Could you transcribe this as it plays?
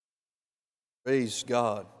Praise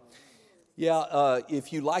God. Yeah,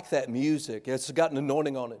 if you like that music, it's got an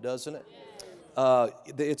anointing on it, doesn't it?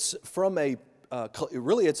 It's from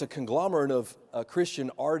it's a conglomerate of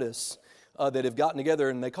Christian artists that have gotten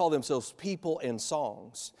together, and they call themselves People and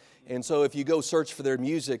Songs. And so if you go search for their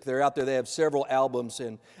music, they're out there. They have several albums,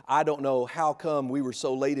 and I don't know how come we were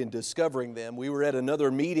so late in discovering them. We were at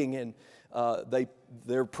another meeting, and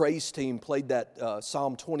their praise team played that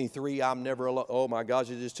Psalm 23, I'm never alone. Oh my gosh,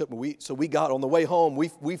 it just took me. So we got on the way home,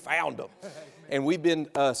 we found them. And we've been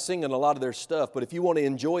singing a lot of their stuff. But if you want to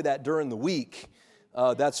enjoy that during the week,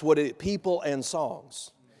 that's what it is, People and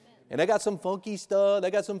Songs. And they got some funky stuff,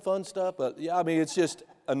 they got some fun stuff. But yeah, I mean, it's just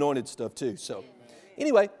anointed stuff too. So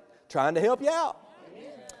anyway, trying to help you out.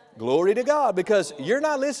 Glory to God, because you're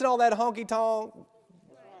not listening to all that honky-tonk,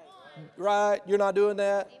 right? You're not doing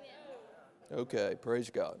that? Okay, praise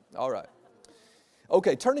God. All right.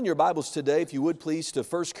 Okay, turn in your Bibles today, if you would please, to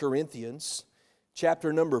 1 Corinthians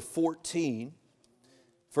chapter number 14.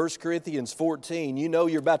 1 Corinthians 14. You know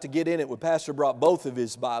you're about to get in it when Pastor brought both of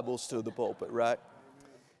his Bibles to the pulpit, right?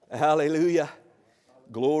 Hallelujah.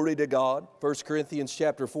 Glory to God. 1 Corinthians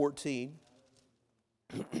chapter 14.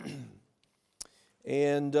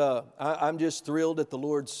 And I'm just thrilled at the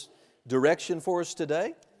Lord's direction for us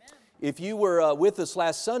today. If you were with us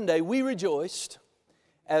last Sunday, we rejoiced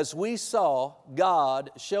as we saw God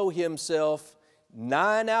show Himself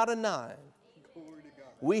 9 out of 9.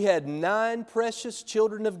 We had 9 precious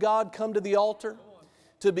children of God come to the altar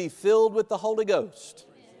to be filled with the Holy Ghost.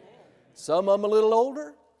 Some of them a little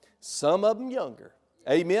older, some of them younger.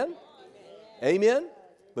 Amen? Amen?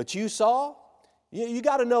 But you saw, you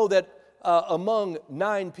got to know that among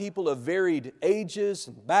 9 people of varied ages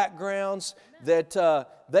and backgrounds, that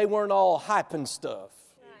they weren't all hyping stuff.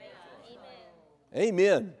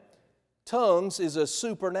 Amen. Tongues is a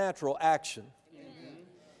supernatural action.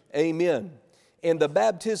 Amen. And the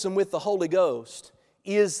baptism with the Holy Ghost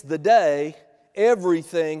is the day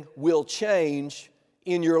everything will change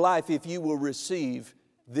in your life if you will receive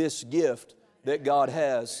this gift that God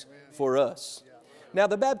has for us. Now,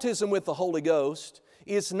 the baptism with the Holy Ghost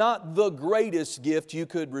is not the greatest gift you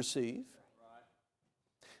could receive.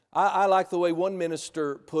 I like the way one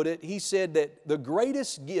minister put it. He said that the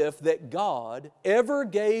greatest gift that God ever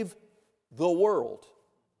gave the world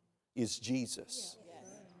is Jesus.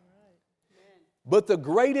 But the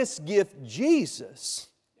greatest gift Jesus,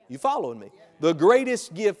 you following me? The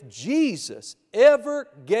greatest gift Jesus ever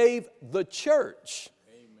gave the church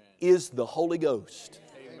is the Holy Ghost,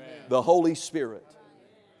 the Holy Spirit.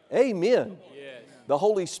 Amen. The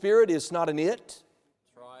Holy Spirit is not an it.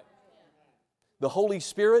 The Holy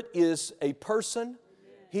Spirit is a person.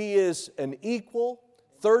 He is an equal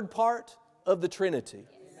third part of the Trinity.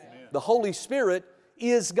 The Holy Spirit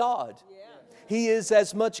is God. He is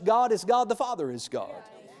as much God as God the Father is God.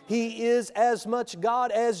 He is as much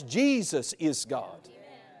God as Jesus is God.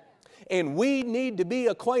 And we need to be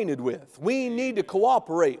acquainted with, we need to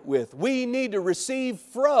cooperate with, we need to receive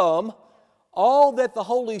from all that the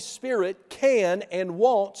Holy Spirit can and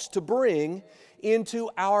wants to bring into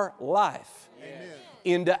our life,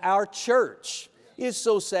 into our church. It's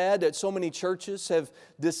so sad that so many churches have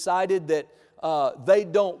decided that they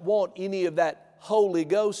don't want any of that Holy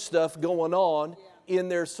Ghost stuff going on in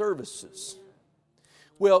their services.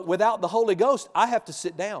 Well, without the Holy Ghost, I have to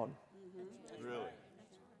sit down.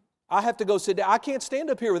 I have to go sit down. I can't stand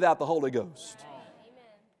up here without the Holy Ghost.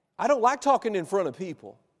 I don't like talking in front of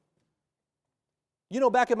people. You know,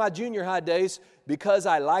 back in my junior high days, because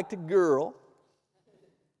I liked a girl,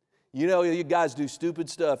 you know, you guys do stupid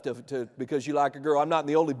stuff because you like a girl. I'm not in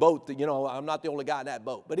the only boat that, I'm not the only guy in that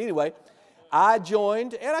boat. But anyway, I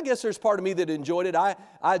joined, and I guess there's part of me that enjoyed it.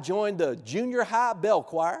 I joined the junior high bell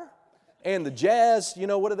choir and the jazz,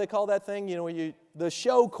 what do they call that thing? The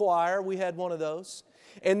show choir, we had one of those.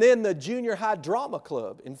 And then the junior high drama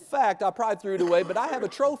club. In fact, I probably threw it away, but I have a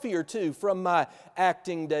trophy or two from my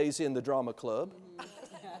acting days in the drama club.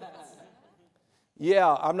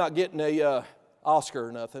 Yeah, I'm not getting a Oscar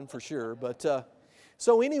or nothing for sure. But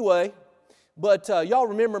so anyway, y'all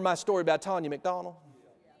remember my story about Tanya McDonald?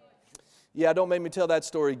 Yeah, don't make me tell that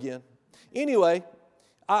story again. Anyway,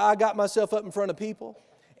 I got myself up in front of people,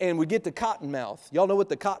 and we get to Cottonmouth. Y'all know what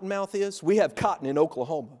the Cottonmouth is? We have cotton in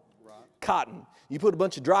Oklahoma. Cotton. You put a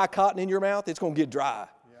bunch of dry cotton in your mouth, it's going to get dry.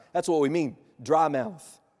 That's what we mean, dry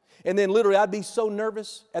mouth. And then literally I'd be so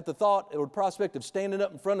nervous at the thought or prospect of standing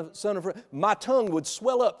up in front of someone. My tongue would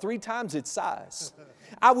swell up 3 times its size.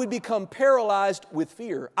 I would become paralyzed with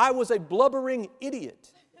fear. I was a blubbering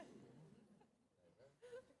idiot.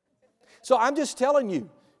 So I'm just telling you,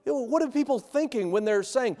 what are people thinking when they're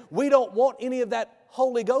saying, we don't want any of that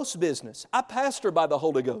Holy Ghost business. I pastor by the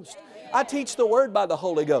Holy Ghost. I teach the Word by the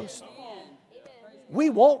Holy Ghost. We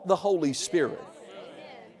want the Holy Spirit.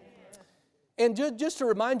 And just to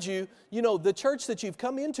remind you, the church that you've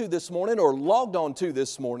come into this morning or logged on to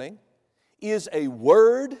this morning is a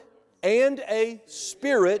Word and a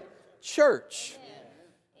Spirit church.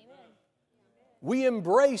 We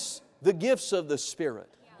embrace the gifts of the Spirit,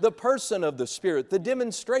 the person of the Spirit, the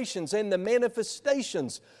demonstrations and the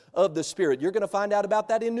manifestations of the Spirit. You're going to find out about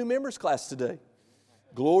that in new members class today.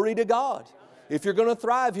 Glory to God. If you're going to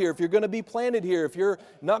thrive here, if you're going to be planted here, if you're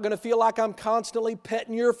not going to feel like I'm constantly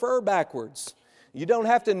petting your fur backwards, you don't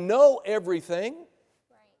have to know everything,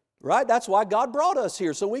 right? That's why God brought us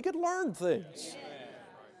here, so we could learn things.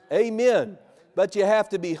 Amen. But you have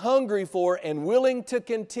to be hungry for and willing to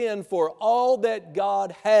contend for all that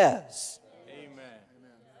God has.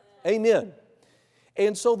 Amen.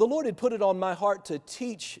 And so the Lord had put it on my heart to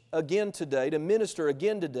teach again today, to minister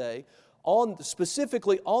again today,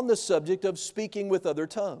 specifically on the subject of speaking with other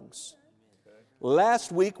tongues.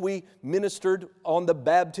 Last week we ministered on the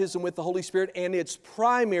baptism with the Holy Spirit and its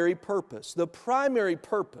primary purpose. The primary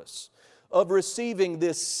purpose of receiving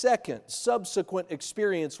this second, subsequent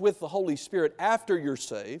experience with the Holy Spirit after you're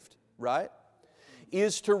saved, right,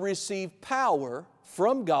 is to receive power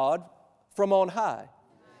from God from on high.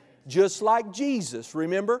 Just like Jesus,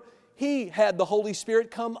 remember, He had the Holy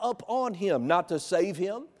Spirit come up on Him, not to save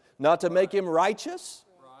Him, not to make Him righteous.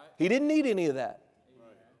 He didn't need any of that.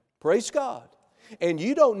 Praise God. And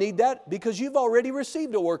you don't need that because you've already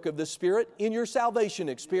received a work of the Spirit in your salvation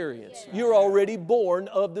experience. You're already born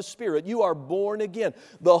of the Spirit. You are born again.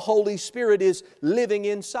 The Holy Spirit is living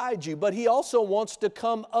inside you, but He also wants to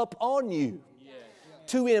come up on you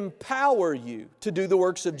to empower you to do the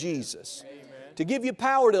works of Jesus. To give you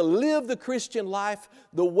power to live the Christian life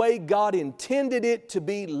the way God intended it to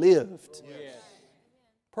be lived.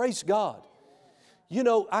 Praise God.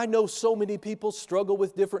 I know so many people struggle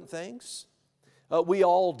with different things. We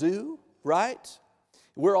all do, right?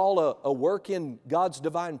 We're all a work in God's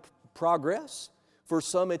divine progress. For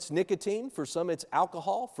some it's nicotine, for some it's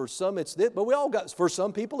alcohol, for some it's this. But for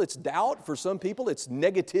some people it's doubt, for some people it's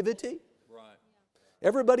negativity.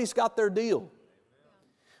 Everybody's got their deal.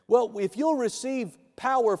 Well, if you'll receive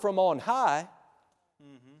power from on high,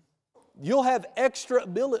 you'll have extra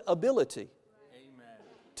ability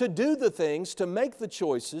to do the things, to make the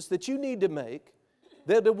choices that you need to make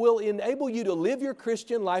that will enable you to live your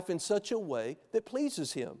Christian life in such a way that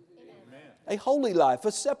pleases Him. A holy life,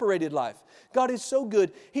 a separated life. God is so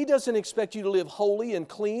good. He doesn't expect you to live holy and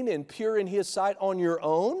clean and pure in His sight on your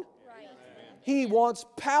own. He wants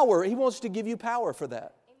power. He wants to give you power for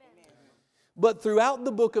that. But throughout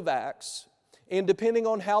the book of Acts, and depending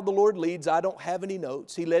on how the Lord leads, I don't have any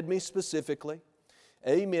notes. He led me specifically.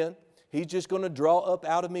 Amen. He's just going to draw up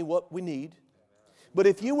out of me what we need. But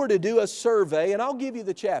if you were to do a survey, and I'll give you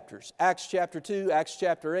the chapters, Acts chapter 2, Acts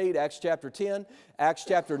chapter 8, Acts chapter 10, Acts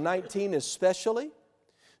chapter 19 especially,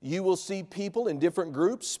 you will see people in different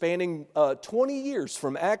groups spanning 20 years.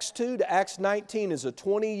 From Acts 2 to Acts 19 is a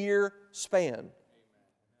 20-year span.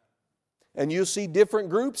 And you'll see different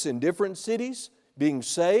groups in different cities being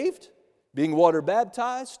saved, being water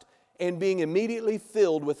baptized, and being immediately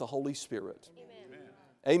filled with the Holy Spirit.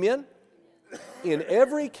 Amen? In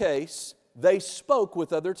every case, they spoke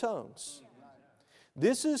with other tongues.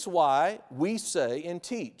 This is why we say and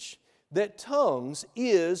teach that tongues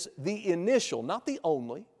is the initial, not the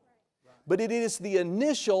only, but it is the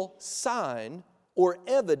initial sign or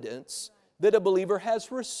evidence that a believer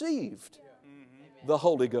has received the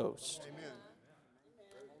Holy Ghost.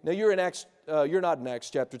 Now you're not in Acts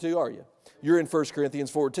chapter 2, are you? You're in 1 Corinthians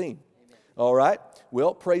 14. All right.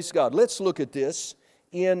 Well, praise God. Let's look at this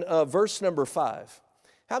in verse number 5.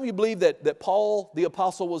 How do you believe that Paul, the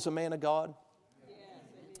apostle, was a man of God?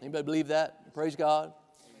 Anybody believe that? Praise God.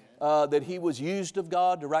 That he was used of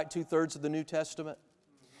God to write 2/3 of the New Testament?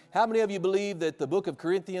 How many of you believe that the book of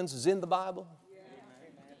Corinthians is in the Bible?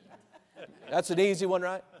 That's an easy one,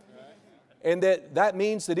 right? And that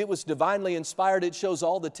means that it was divinely inspired. It shows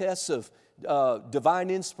all the tests of divine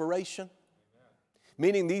inspiration.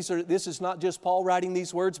 Meaning this is not just Paul writing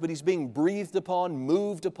these words, but he's being breathed upon,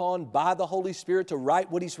 moved upon by the Holy Spirit to write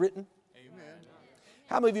what he's written. Amen.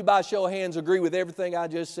 How many of you by show of hands agree with everything I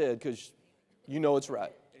just said? Because you know it's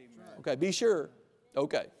right. Amen. Okay, be sure.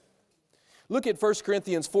 Okay. Look at 1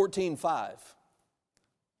 Corinthians 14:5.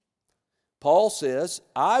 Paul says,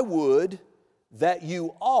 I would that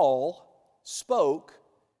you all spoke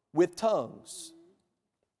with tongues.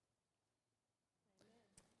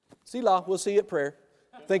 Selah, we'll see you at prayer.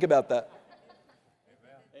 Think about that.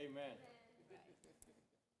 Amen.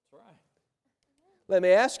 That's right. Let me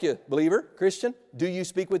ask you, believer, Christian, do you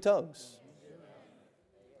speak with tongues?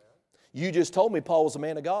 You just told me Paul was a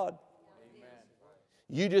man of God.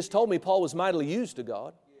 You just told me Paul was mightily used to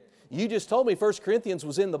God. You just told me 1 Corinthians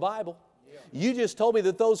was in the Bible. You just told me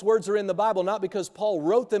that those words are in the Bible not because Paul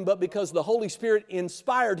wrote them, but because the Holy Spirit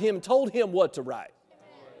inspired him, told him what to write.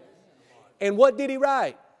 And what did he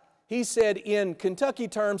write? He said in Kentucky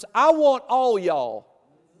terms, I want all y'all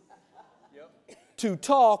to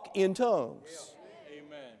talk in tongues.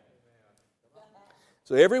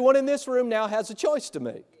 So everyone in this room now has a choice to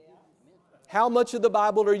make. How much of the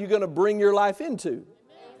Bible are you going to bring your life into?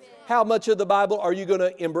 How much of the Bible are you going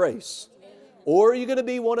to embrace? Or are you going to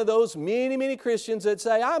be one of those many, many Christians that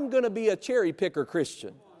say, I'm going to be a cherry picker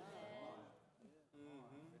Christian?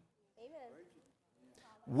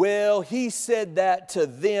 Well, he said that to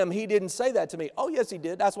them. He didn't say that to me. Oh, yes, he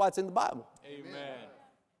did. That's why it's in the Bible. Amen.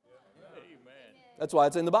 That's why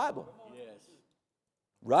it's in the Bible. Yes.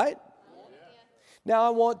 Right? Now,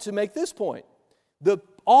 I want to make this point. The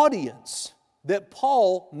audience that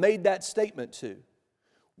Paul made that statement to,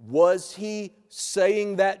 was he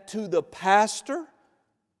saying that to the pastor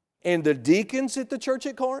and the deacons at the church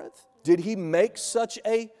at Corinth? Did he make such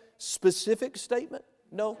a specific statement?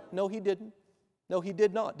 No, he didn't. No, he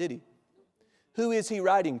did not, did he? Who is he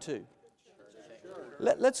writing to?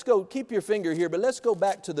 Let's go, keep your finger here, but let's go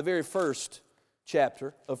back to the very first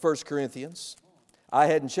chapter of 1 Corinthians. I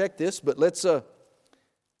hadn't checked this, but let's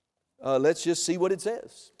just see what it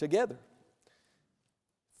says together.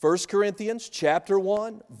 1 Corinthians chapter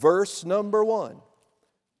 1, verse number 1.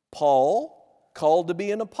 Paul, called to be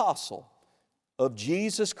an apostle of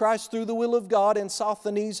Jesus Christ through the will of God, and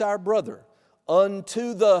Sosthenes our brother,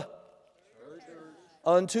 unto the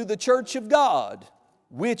church of God,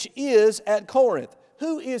 which is at Corinth.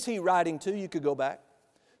 Who is he writing to? You could go back.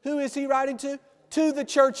 Who is he writing to? To the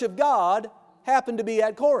church of God, happened to be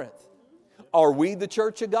at Corinth. Are we the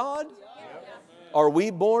church of God? Are we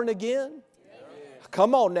born again?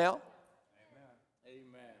 Come on now.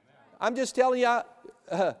 I'm just telling you,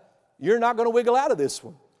 you're not going to wiggle out of this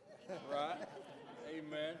one. Right.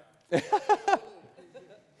 Amen.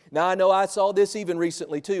 Now, I know I saw this even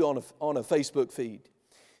recently too on a Facebook feed.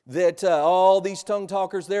 That all these tongue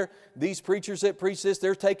talkers there, these preachers that preach this,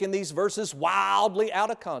 they're taking these verses wildly out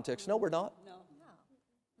of context. No, we're not.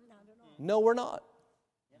 No, we're not.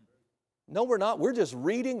 No, we're not. We're just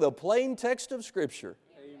reading the plain text of Scripture.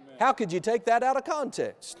 Amen. How could you take that out of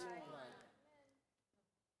context?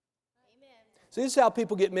 Amen. See, this is how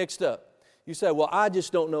people get mixed up. You say, well, I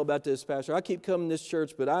just don't know about this, Pastor. I keep coming to this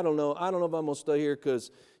church, but I don't know if I'm going to stay here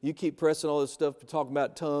because you keep pressing all this stuff, talking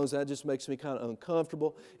about tongues. That just makes me kind of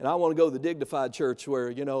uncomfortable. And I want to go to the dignified church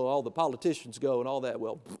where, all the politicians go and all that.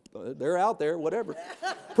 Well, they're out there, whatever.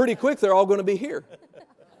 Pretty quick, they're all going to be here.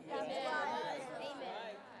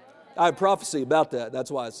 I have prophecy about that. That's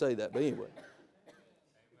why I say that. But anyway.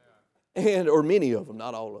 Or many of them,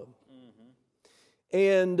 not all of them.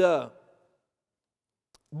 And, I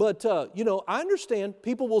understand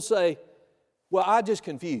people will say, well, I just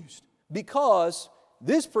confused because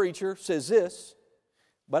this preacher says this,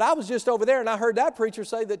 but I was just over there and I heard that preacher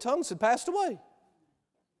say that tongues had passed away.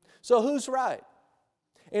 So who's right?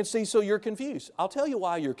 And see, so you're confused. I'll tell you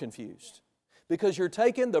why you're confused. Because you're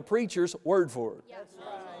taking the preacher's word for it. That's right.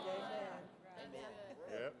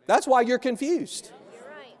 That's why you're confused.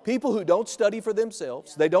 People who don't study for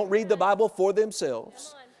themselves, they don't read the Bible for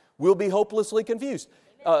themselves, will be hopelessly confused.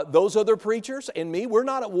 Those other preachers and me, we're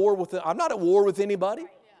not at war with them. I'm not at war with anybody.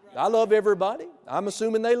 I love everybody. I'm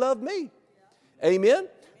assuming they love me. Amen?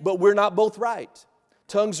 But we're not both right.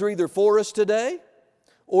 Tongues are either for us today,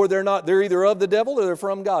 or they're not. They're either of the devil or they're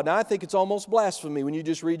from God. Now, I think it's almost blasphemy when you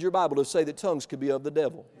just read your Bible to say that tongues could be of the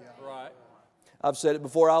devil. Right. I've said it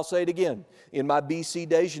before, I'll say it again. In my BC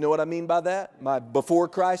days, you know what I mean by that? My before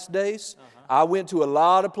Christ days, I went to a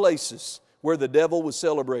lot of places where the devil was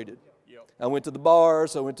celebrated. I went to the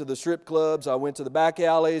bars, I went to the strip clubs, I went to the back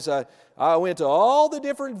alleys, I went to all the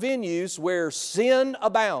different venues where sin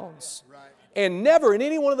abounds. Right. And never in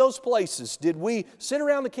any one of those places did we sit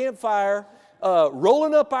around the campfire,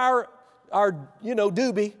 rolling up our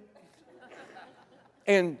doobie,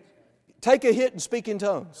 and take a hit and speak in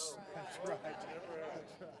tongues.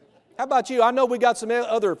 How about you? I know we got some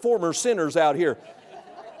other former sinners out here.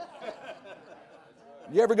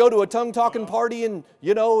 You ever go to a tongue-talking party and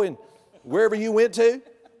wherever you went to?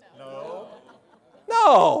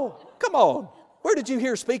 No. Come on. Where did you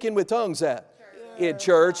hear speaking with tongues at? In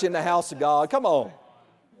church, in the house of God. Come on.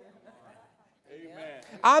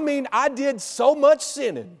 I mean, I did so much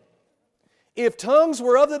sinning. If tongues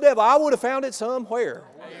were of the devil, I would have found it somewhere.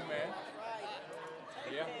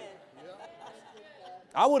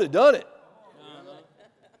 I would have done it.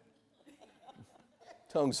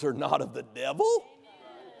 Tongues are not of the devil.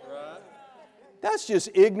 That's just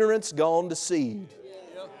ignorance gone to seed,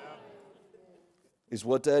 is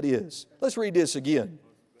what that is. Let's read this again.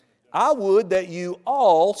 I would that you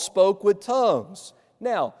all spoke with tongues.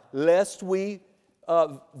 Now, lest we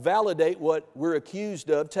validate what we're accused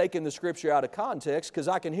of, taking the Scripture out of context, because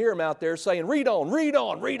I can hear them out there saying, read on, read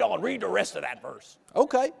on, read on, read the rest of that verse.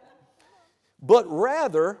 Okay. But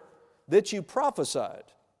rather that you prophesied.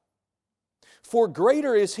 For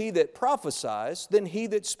greater is he that prophesies than he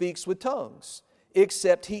that speaks with tongues,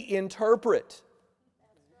 except he interpret,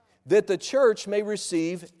 that the church may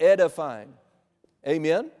receive edifying.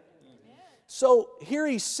 Amen? So here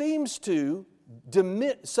he seems to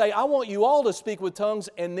say, I want you all to speak with tongues,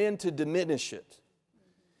 and then to diminish it.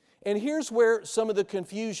 And here's where some of the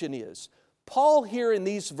confusion is. Paul here in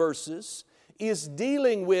these verses is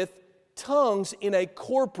dealing with tongues in a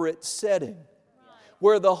corporate setting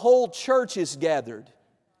where the whole church is gathered.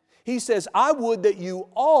 He says, I would that you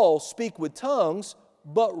all speak with tongues,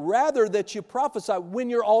 but rather that you prophesy when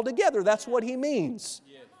you're all together. That's what he means.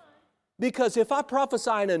 Because if I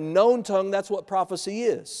prophesy in a known tongue, that's what prophecy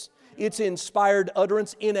is. It's inspired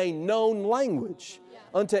utterance in a known language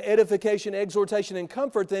unto edification, exhortation, and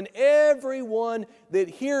comfort. Then everyone that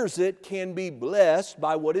hears it can be blessed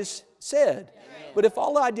by what is said. But if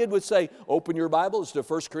all I did was say, open your Bibles to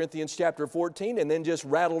 1 Corinthians chapter 14 and then just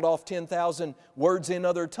rattled off 10,000 words in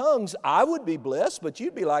other tongues, I would be blessed, but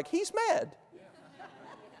you'd be like, he's mad.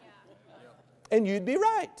 And you'd be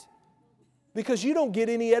right. Because you don't get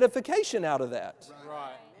any edification out of that.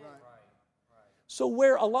 Right. So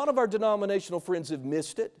where a lot of our denominational friends have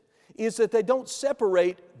missed it is that they don't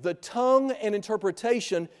separate the tongue and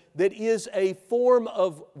interpretation that is a form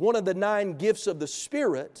of one of the 9 gifts of the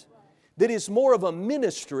Spirit that is more of a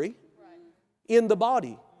ministry in the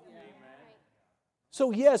body.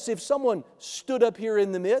 So yes, if someone stood up here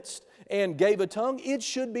in the midst and gave a tongue, it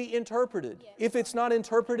should be interpreted. If it's not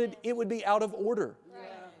interpreted, it would be out of order.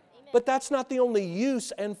 But that's not the only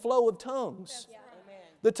use and flow of tongues.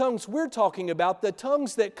 The tongues we're talking about, the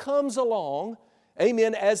tongues that comes along,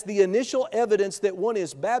 amen, as the initial evidence that one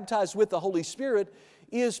is baptized with the Holy Spirit,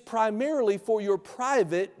 is primarily for your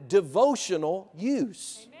private devotional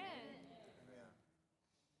use.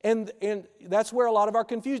 And that's where a lot of our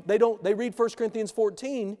confusion, they read 1 Corinthians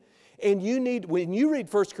 14, and when you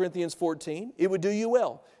read 1 Corinthians 14, it would do you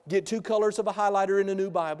well. Get 2 colors of a highlighter in a new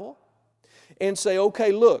Bible and say,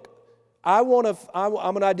 okay, look, I'm going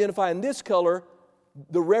to identify in this color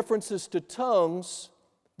the references to tongues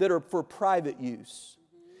that are for private use,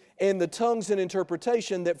 and the tongues and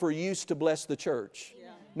interpretation that for use to bless the church.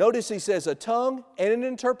 Notice he says a tongue and an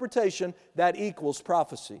interpretation, that equals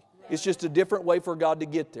prophecy. It's just a different way for God to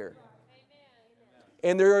get there.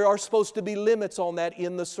 And there are supposed to be limits on that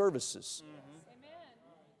in the services.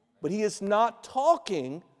 But he is not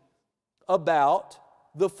talking about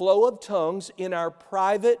the flow of tongues in our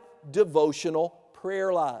private devotional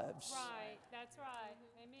prayer lives. Right, that's right.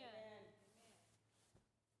 Amen.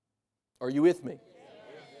 Are you with me?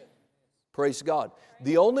 Praise God.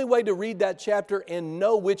 The only way to read that chapter and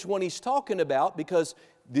know which one he's talking about, because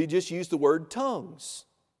they just use the word tongues,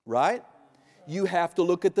 right? You have to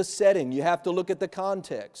look at the setting. You have to look at the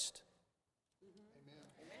context.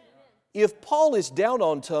 If Paul is down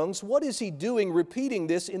on tongues, what is he doing repeating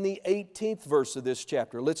this in the 18th verse of this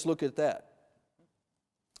chapter? Let's look at that.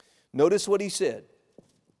 Notice what he said.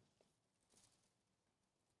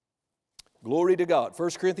 Glory to God.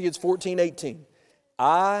 1 Corinthians 14:18.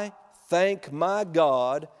 I thank my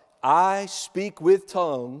God, I speak with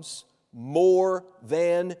tongues more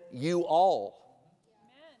than you all.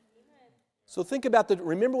 So think about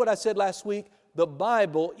remember what I said last week? The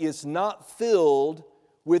Bible is not filled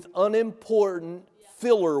with unimportant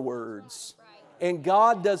filler words. And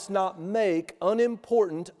God does not make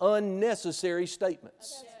unimportant, unnecessary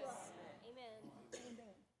statements.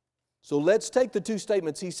 So let's take the 2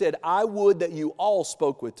 statements. He said, I would that you all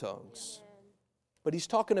spoke with tongues. But he's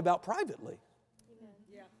talking about privately.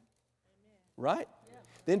 Right?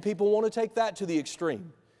 Then people want to take that to the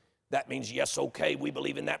extreme. That means, yes, okay, we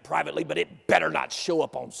believe in that privately, but it better not show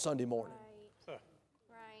up on Sunday morning. Right.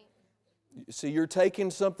 See, you're taking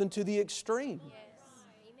something to the extreme. Yes.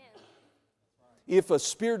 If a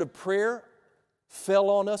spirit of prayer fell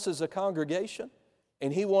on us as a congregation,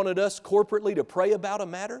 and he wanted us corporately to pray about a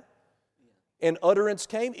matter, and utterance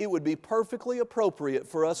came, it would be perfectly appropriate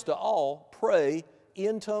for us to all pray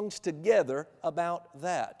in tongues together about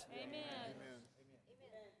that. Amen.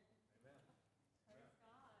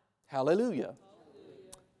 Hallelujah.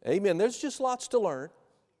 Amen. There's just lots to learn.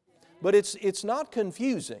 But it's not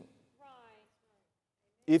confusing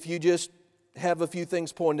if you just have a few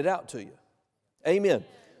things pointed out to you. Amen.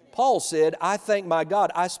 Paul said, I thank my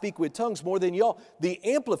God, I speak with tongues more than y'all. The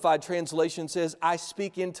Amplified Translation says, I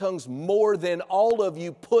speak in tongues more than all of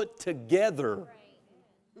you put together.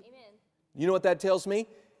 You know what that tells me?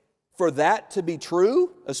 For that to be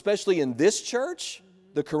true, especially in this church,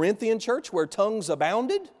 the Corinthian church where tongues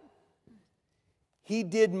abounded, he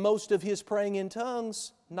did most of his praying in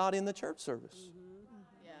tongues not in the church service.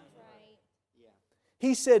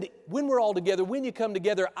 He said, when we're all together, when you come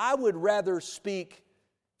together, I would rather speak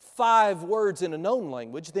 5 words in a known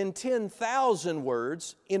language than 10,000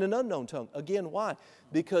 words in an unknown tongue. Again, why?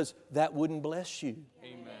 Because that wouldn't bless you.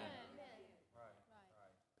 Amen.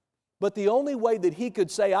 But the only way that he could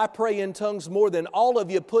say, I pray in tongues more than all of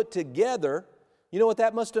you put together, you know what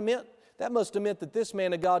that must have meant? That must have meant that this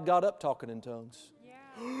man of God got up talking in tongues.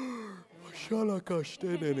 Amen.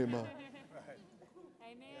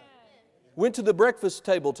 Went to the breakfast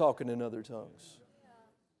table talking in other tongues.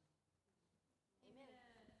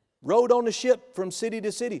 Rode on a ship from city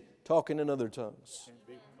to city talking in other tongues.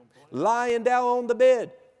 Lying down on the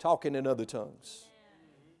bed talking in other tongues.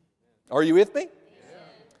 Are you with me?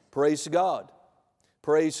 Praise God.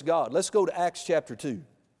 Praise God. Let's go to Acts chapter 2.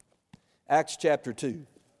 Acts chapter 2.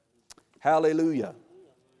 Hallelujah.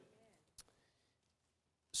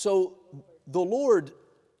 So the Lord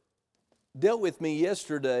dealt with me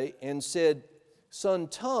yesterday and said, son,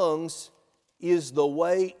 tongues is the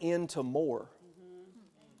way into more.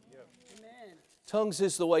 Tongues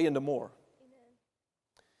is the way into more.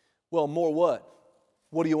 Well, more what?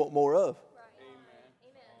 What do you want more of?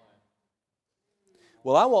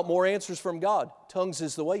 Well, I want more answers from God. Tongues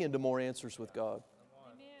is the way into more answers with God.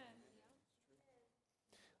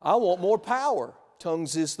 I want more power.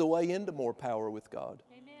 Tongues is the way into more power with God.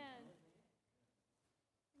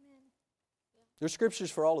 There's scriptures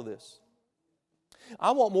for all of this.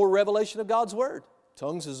 I want more revelation of God's Word.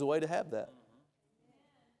 Tongues is the way to have that.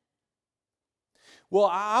 Well,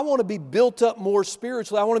 I want to be built up more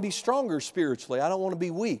spiritually. I want to be stronger spiritually. I don't want to be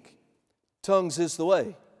weak. Tongues is the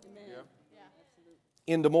way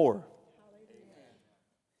into more.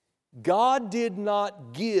 God did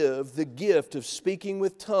not give the gift of speaking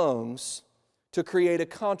with tongues to create a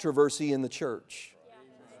controversy in the church.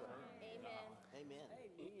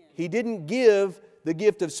 He didn't give the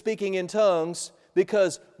gift of speaking in tongues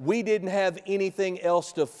because we didn't have anything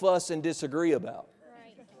else to fuss and disagree about.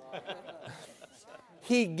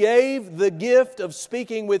 He gave the gift of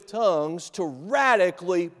speaking with tongues to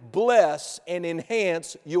radically bless and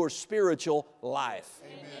enhance your spiritual life.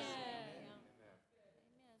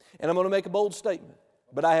 And I'm going to make a bold statement,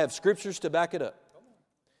 but I have scriptures to back it up.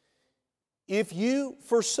 If you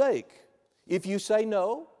forsake, if you say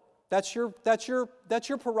no, that's your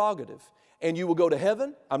prerogative. And you will go to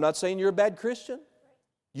heaven. I'm not saying you're a bad Christian.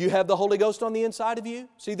 You have the Holy Ghost on the inside of you.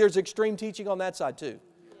 See, there's extreme teaching on that side too.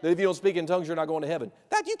 That if you don't speak in tongues, you're not going to heaven.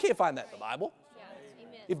 That you can't find that in the Bible.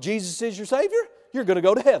 If Jesus is your Savior, you're going to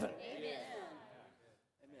go to heaven.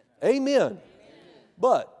 Amen.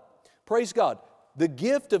 But, praise God, the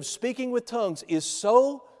gift of speaking with tongues is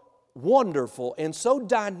so wonderful and so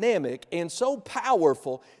dynamic and so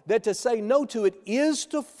powerful that to say no to it is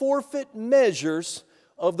to forfeit measures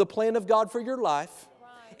of the plan of God for your life.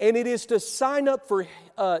 And it is to sign up for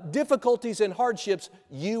difficulties and hardships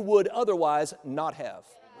you would otherwise not have.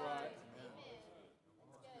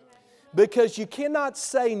 Because you cannot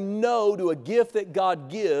say no to a gift that God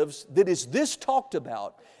gives that is this talked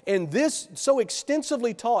about and this so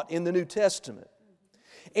extensively taught in the New Testament.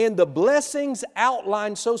 And the blessings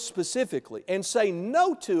outlined so specifically, and say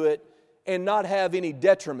no to it and not have any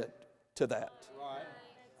detriment to that.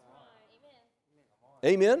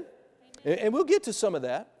 Amen? And we'll get to some of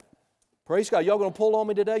that. Praise God. Y'all going to pull on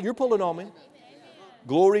me today? You're pulling on me.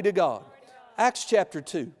 Glory to God. Acts chapter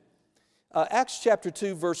 2. Acts chapter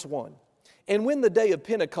 2 verse 1. And when the day of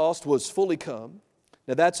Pentecost was fully come,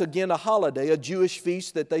 now that's again a holiday, a Jewish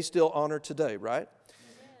feast that they still honor today, right?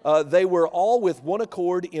 They were all with one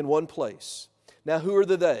accord in one place. Now who are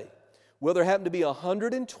the they? Well, there happened to be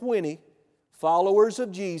 120 followers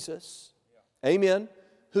of Jesus, amen,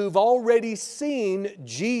 who've already seen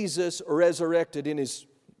Jesus resurrected in His,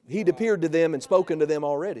 He'd appeared to them and spoken to them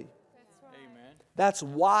already. That's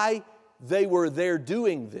why they were there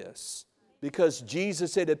doing this. Because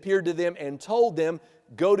Jesus had appeared to them and told them,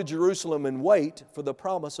 go to Jerusalem and wait for the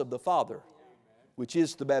promise of the Father, which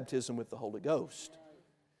is the baptism with the Holy Ghost.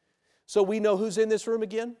 So we know who's in this room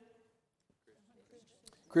again?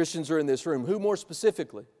 Christians are in this room. Who more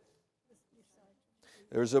specifically?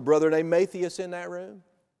 There's a brother named Matthias in that room.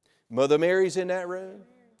 Mother Mary's in that room.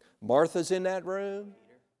 Martha's in that room.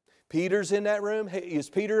 Peter's in that room. Hey, is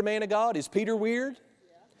Peter a man of God? Is Peter weird?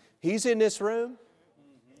 He's in this room.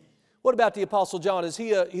 What about the Apostle John? Is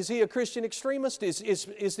he a Christian extremist?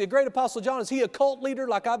 Is the great Apostle John, is he a cult leader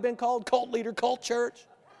like I've been called? Cult leader, cult church?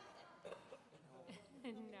 No.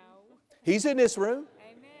 He's in this room.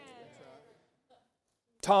 Amen.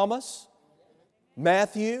 Thomas,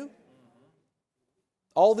 Matthew,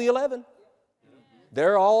 all the 11.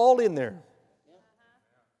 They're all in there.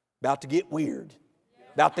 About to get weird.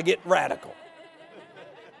 About to get radical.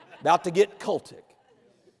 About to get cultic.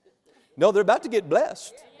 No, they're about to get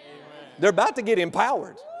blessed. They're about to get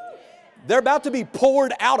empowered. They're about to be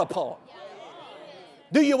poured out upon.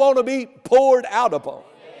 Do you want to be poured out upon?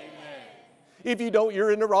 If you don't,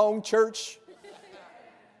 you're in the wrong church.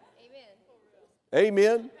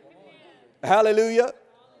 Amen. Hallelujah.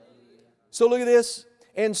 So look at this.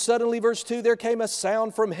 And suddenly, verse 2, there came a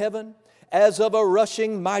sound from heaven as of a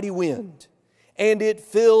rushing mighty wind, and it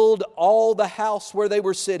filled all the house where they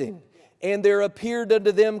were sitting. And there appeared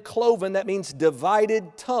unto them cloven, that means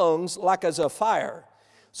divided tongues, like as a fire.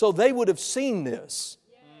 So they would have seen this.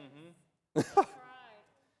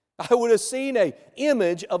 I would have seen an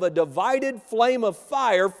image of a divided flame of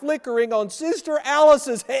fire flickering on Sister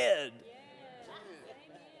Alice's head.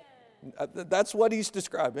 That's what he's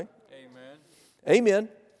describing. Amen. Amen.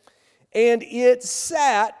 And it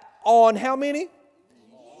sat on how many?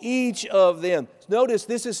 Each of them. Notice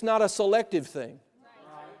this is not a selective thing.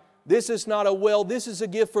 This is not this is a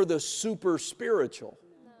gift for the super spiritual.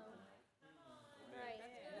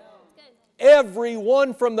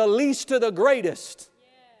 Everyone from the least to the greatest.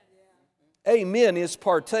 Amen, is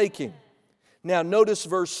partaking. Now notice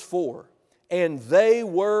verse 4. And they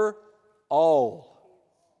were all.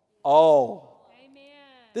 Amen.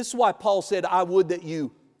 This is why Paul said, I would that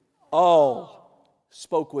you all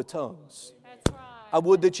spoke with tongues. That's right. I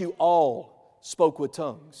would that you all spoke with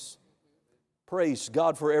tongues. Praise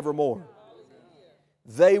God forevermore.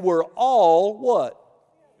 They were all what?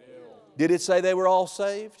 Did it say they were all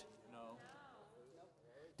saved? No.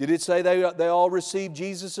 Did it say they all received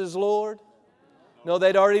Jesus as Lord? No,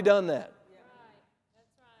 they'd already done that.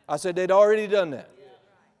 I said they'd already done that.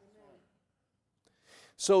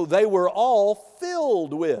 So they were all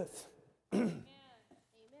filled with. You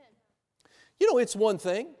know, it's one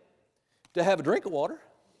thing to have a drink of water.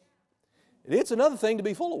 It's another thing to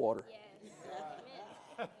be full of water.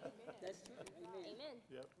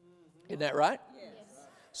 Isn't that right?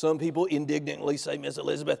 Some people indignantly say, Miss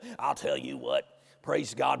Elizabeth, I'll tell you what,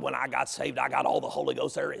 praise God, when I got saved, I got all the Holy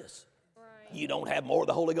Ghost there is. Right. You don't have more of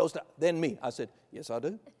the Holy Ghost than me. I said, yes, I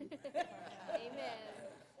do. Amen.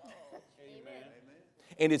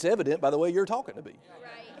 And it's evident by the way you're talking to me.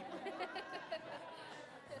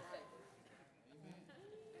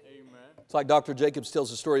 Amen. It's like Dr. Jacobs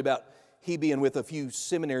tells a story about he being with a few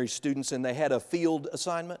seminary students, and they had a field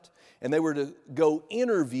assignment, and they were to go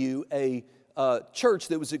interview a church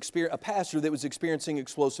that was a pastor that was experiencing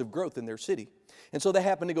explosive growth in their city. And so they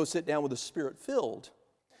happened to go sit down with a Spirit-filled,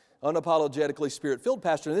 unapologetically Spirit-filled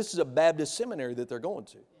pastor, and this is a Baptist seminary that they're going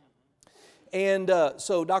to. And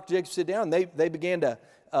so Dr. Jacobs sit down, and they began to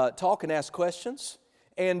talk and ask questions,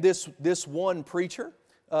 and this one preacher,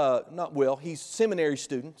 he's seminary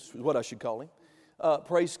student, is what I should call him,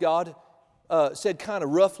 praise God, said kind of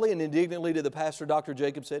roughly and indignantly to the pastor, Dr.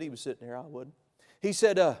 Jacobs said, he was sitting there, I wouldn't. He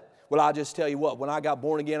said, well, I'll just tell you what, when I got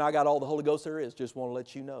born again, I got all the Holy Ghost there is, just want to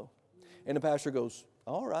let you know. And the pastor goes,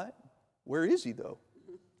 all right, where is he though?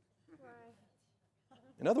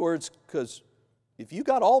 In other words, because if you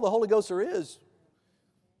got all the Holy Ghost there is,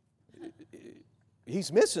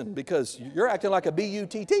 he's missing because you're acting like a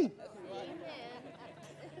B-U-T-T.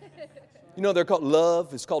 You know, they're called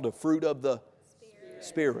love. It's called the fruit of the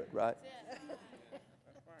Spirit, right?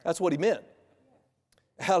 That's what he meant.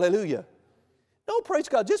 Hallelujah. No, praise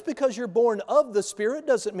God. Just because you're born of the Spirit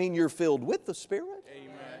doesn't mean you're filled with the Spirit.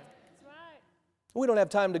 Amen. That's right. We don't have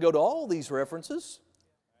time to go to all these references.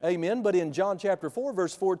 Amen. But in John chapter 4,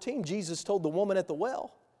 verse 14, Jesus told the woman at the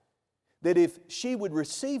well that if she would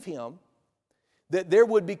receive Him, that there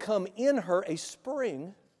would become in her a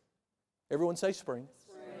spring. Everyone say spring.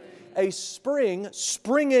 A spring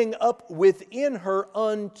springing up within her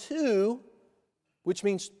unto, which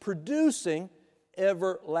means producing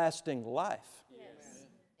everlasting life. Yes.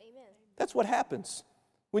 Amen. That's what happens.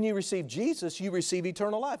 When you receive Jesus, you receive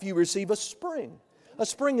eternal life. You receive a spring. A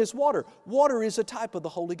spring is water. Water is a type of the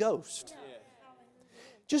Holy Ghost.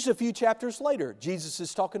 Just a few chapters later, Jesus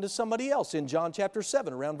is talking to somebody else in John chapter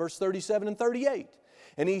 7, around verse 37 and 38.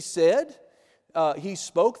 And He said, He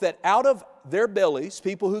spoke that out of their bellies,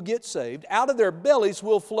 people who get saved, out of their bellies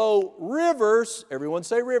will flow rivers, everyone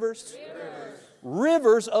say rivers,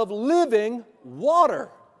 rivers of living water.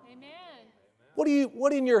 Amen.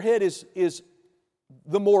 What in your head is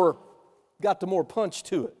the more, got the more punch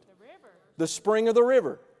to it? The river. The spring of the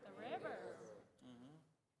river. The river.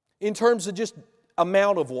 In terms of just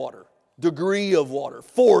amount of water, degree of water,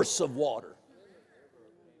 force of water.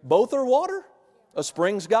 Both are water. A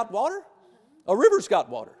spring's got water. A river's got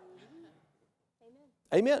water.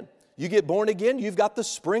 Amen. You get born again, you've got the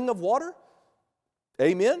spring of water.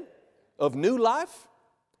 Amen. Of new life.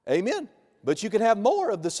 Amen. But you can have more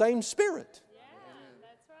of the same Spirit. Yeah,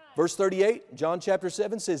 that's right. Verse 38, John chapter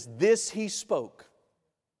 7 says, "This he spoke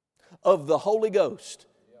of the Holy Ghost,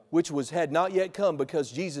 which had not yet come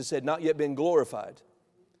because Jesus had not yet been glorified."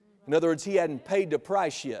 In other words, he hadn't paid the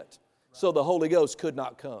price yet, so the Holy Ghost could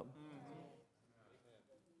not come.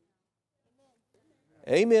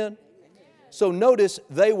 Amen. So notice,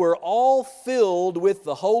 they were all filled with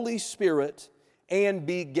the Holy Spirit and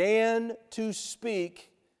began to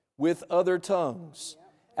speak with other tongues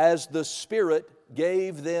as the Spirit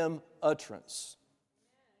gave them utterance.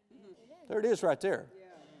 There it is right there.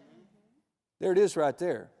 There it is right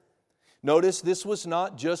there. Notice this was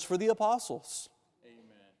not just for the apostles.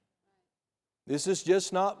 This is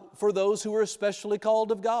just not for those who were especially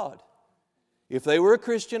called of God. If they were a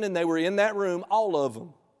Christian and they were in that room, all of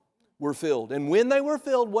them were filled. And when they were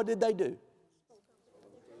filled, what did they do?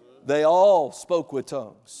 They all spoke with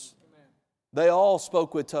tongues. They all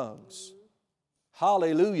spoke with tongues.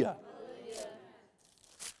 Hallelujah.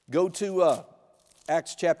 Go to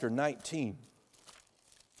Acts chapter 19.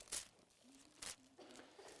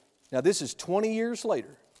 Now this is 20 years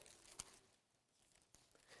later.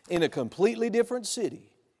 In a completely different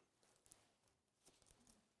city.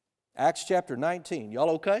 Acts chapter 19. Y'all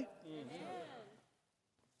okay?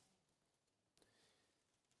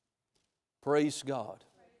 Praise God.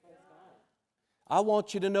 I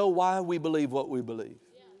want you to know why we believe what we believe.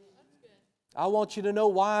 I want you to know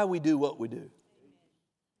why we do what we do.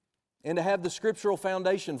 And to have the scriptural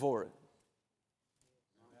foundation for it.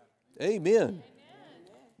 Amen.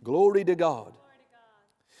 Glory to God.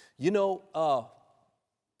 You know,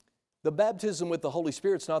 the baptism with the Holy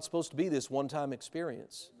Spirit's not supposed to be this one-time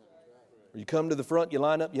experience. You come to the front, you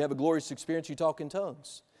line up, you have a glorious experience, you talk in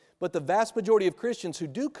tongues. But the vast majority of Christians who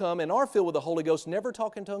do come and are filled with the Holy Ghost never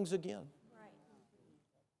talk in tongues again.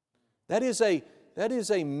 That is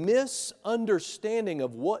a misunderstanding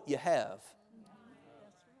of what you have.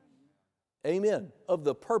 Amen. Of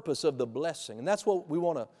the purpose of the blessing. And that's what we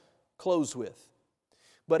want to close with.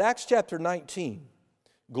 But Acts chapter 19,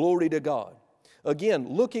 glory to God. Again,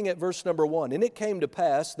 looking at verse number 1. "And it came to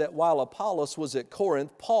pass that while Apollos was at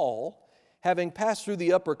Corinth, Paul, having passed through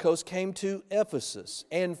the upper coast, came to Ephesus,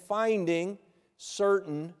 and finding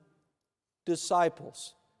certain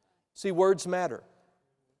disciples." See, words matter.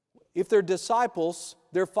 If they're disciples,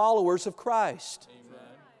 they're followers of Christ. Amen.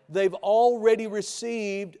 They've already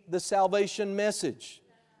received the salvation message.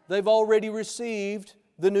 They've already received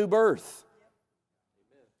the new birth.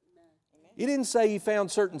 He didn't say he found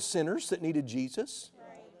certain sinners that needed Jesus.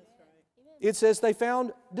 It says they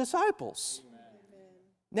found disciples.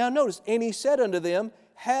 Now notice, "And he said unto them,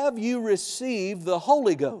 Have you received the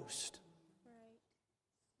Holy Ghost?"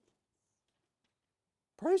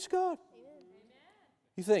 Praise God.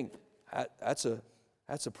 You think, that's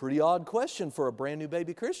a pretty odd question for a brand new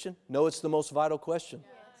baby Christian. No, it's the most vital question.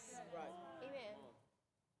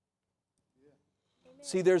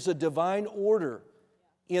 See, there's a divine order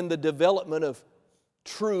in the development of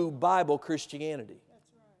true Bible Christianity.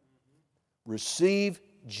 Receive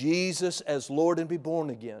Jesus as Lord and be born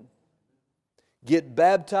again. Get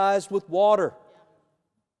baptized with water.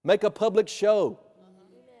 Make a public show.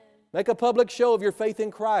 Make a public show of your faith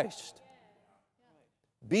in Christ.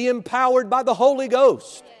 Be empowered by the Holy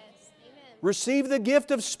Ghost. Receive the gift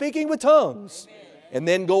of speaking with tongues. And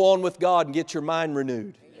then go on with God and get your mind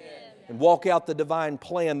renewed. And walk out the divine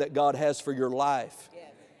plan that God has for your life.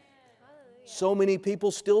 So many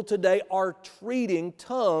people still today are treating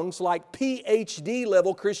tongues like PhD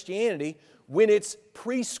level Christianity when it's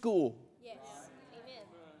preschool. Yes. Amen.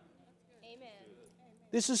 Amen.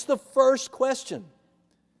 This is the first question.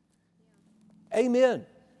 Amen.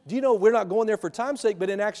 Do you know, we're not going there for time's sake, but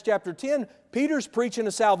in Acts chapter 10, Peter's preaching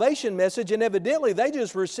a salvation message, and evidently they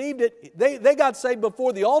just received it. They got saved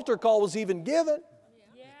before the altar call was even given.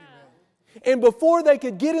 And before they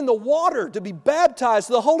could get in the water to be baptized,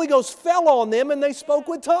 the Holy Ghost fell on them and they spoke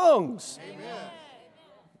with tongues. Amen.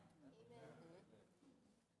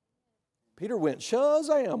 Peter went,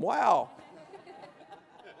 Shazam, wow.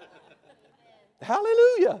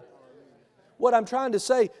 Hallelujah. what I'm trying to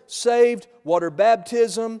say, saved, water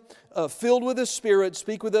baptism, filled with the Spirit,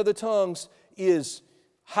 speak with other tongues, is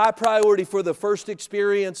high priority for the first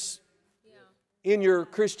experience in your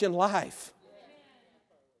Christian life.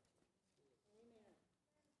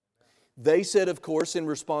 They said, of course, in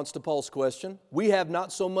response to Paul's question, we have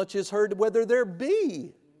not so much as heard whether there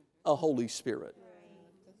be a Holy Spirit.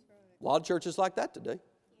 A lot of churches like that today.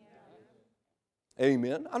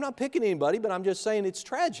 Amen. I'm not picking anybody, but I'm just saying it's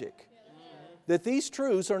tragic that these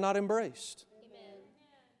truths are not embraced.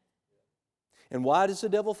 And why does the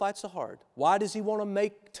devil fight so hard? Why does he want to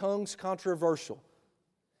make tongues controversial?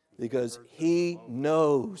 Because he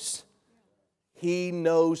knows. He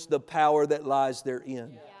knows the power that lies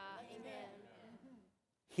therein.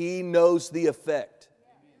 He knows the effect.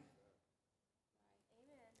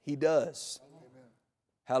 He does.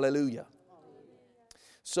 Hallelujah.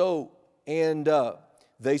 So, and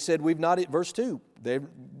they said we've not, verse 2,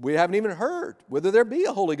 we haven't even heard whether there be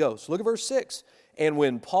a Holy Ghost. Look at verse 6. And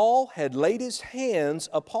when Paul had laid his hands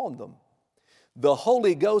upon them, the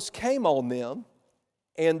Holy Ghost came on them,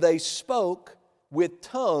 and they spoke with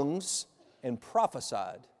tongues and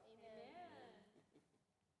prophesied.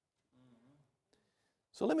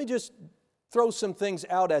 So let me just throw some things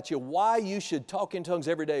out at you why you should talk in tongues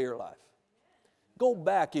every day of your life. Go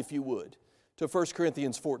back, if you would, to 1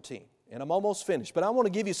 Corinthians 14. And I'm almost finished, but I want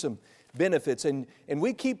to give you some benefits. And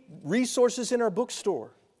we keep resources in our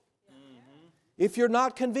bookstore. If you're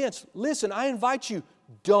not convinced, listen, I invite you,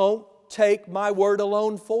 don't take my word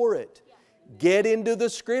alone for it. Get into the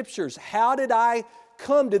Scriptures. How did I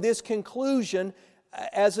come to this conclusion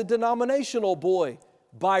as a denominational boy?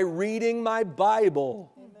 By reading my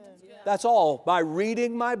Bible. That's all, by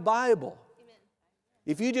reading my Bible.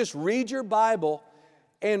 If you just read your Bible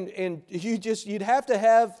and you'd have to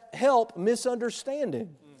have help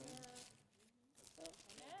misunderstanding.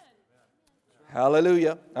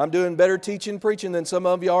 Hallelujah. I'm doing better teaching, preaching than some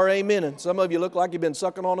of you are, amen. And some of you look like you've been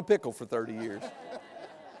sucking on a pickle for 30 years.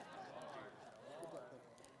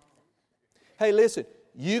 Hey, listen,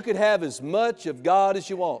 you could have as much of God as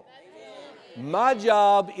you want. My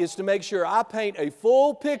job is to make sure I paint a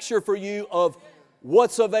full picture for you of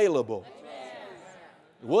what's available.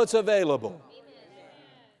 What's available.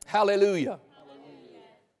 Hallelujah.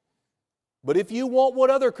 But if you want what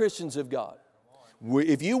other Christians have got,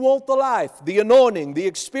 if you want the life, the anointing, the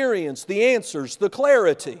experience, the answers, the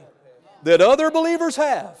clarity that other believers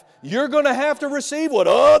have, you're going to have to receive what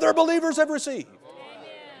other believers have received.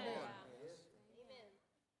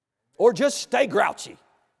 Or just stay grouchy.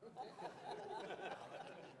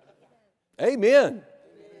 Amen.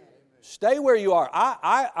 Stay where you are.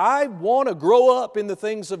 I want to grow up in the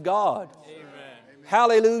things of God. Amen.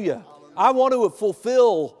 Hallelujah. I want to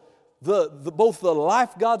fulfill both the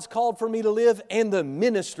life God's called for me to live and the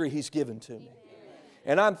ministry He's given to me.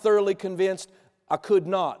 And I'm thoroughly convinced I could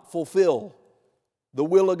not fulfill the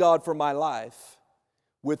will of God for my life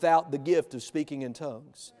without the gift of speaking in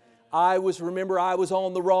tongues. I was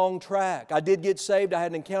on the wrong track. I did get saved. I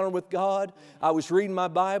had an encounter with God. I was reading my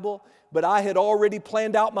Bible, but I had already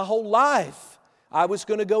planned out my whole life. I was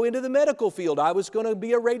going to go into the medical field. I was going to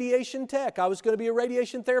be a radiation tech. I was going to be a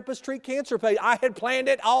radiation therapist, treat cancer patients. I had planned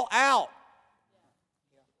it all out.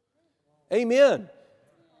 Amen.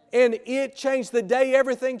 And it changed. The day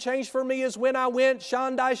everything changed for me is when I went,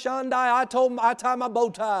 Shandai, Shandai. I told him I tie my bow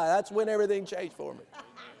tie. That's when everything changed for me.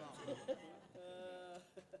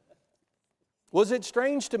 Was it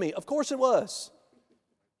strange to me? Of course it was.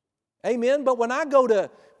 Amen. But when I go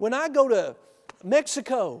to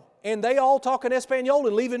Mexico and they all talk in Espanol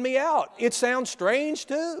and leaving me out, it sounds strange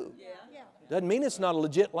too. Doesn't mean it's not a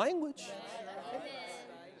legit language.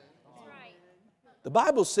 The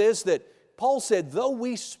Bible says that Paul said, though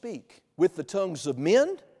we speak with the tongues of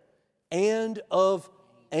men and of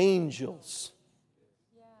angels.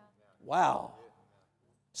 Wow.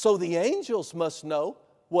 So the angels must know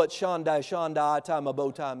what Shandai, Shandai, tie my bow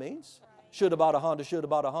tie means. Should have bought a Honda, should have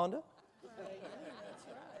bought a Honda.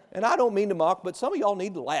 And I don't mean to mock, but some of y'all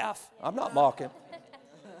need to laugh. I'm not mocking.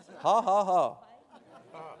 Ha, ha, ha.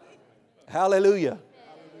 Hallelujah.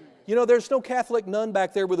 You know, there's no Catholic nun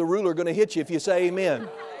back there with a ruler going to hit you if you say amen.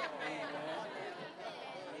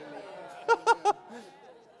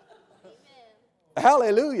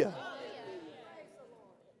 Hallelujah.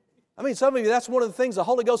 I mean, some of you, that's one of the things the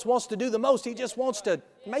Holy Ghost wants to do the most. He just wants to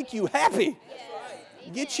make you happy.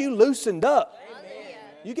 Get you loosened up.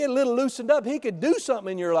 You get a little loosened up, He could do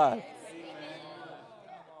something in your life.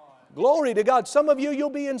 Glory to God. Some of you, you'll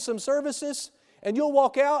be in some services and you'll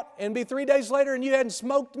walk out and be 3 days later and you hadn't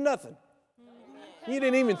smoked nothing. You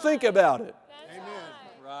didn't even think about it.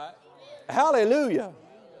 Hallelujah.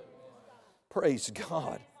 Praise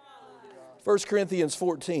God. 1 Corinthians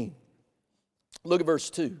 14. Look at verse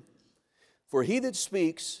 2. For he that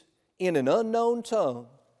speaks in an unknown tongue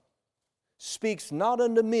speaks not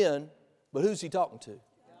unto men, but who's he talking to?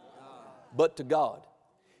 But to God.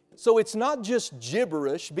 So it's not just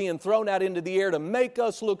gibberish being thrown out into the air to make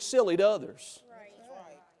us look silly to others.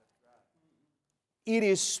 It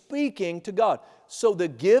is speaking to God. So the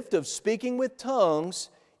gift of speaking with tongues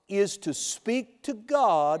is to speak to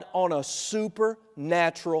God on a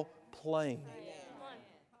supernatural plane.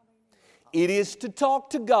 It is to talk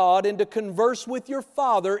to God and to converse with your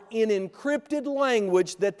Father in encrypted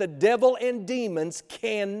language that the devil and demons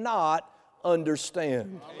cannot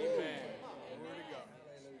understand. Amen.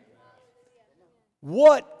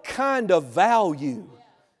 What kind of value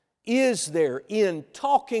is there in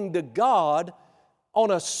talking to God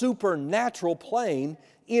on a supernatural plane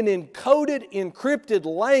in encoded, encrypted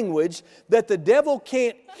language that the devil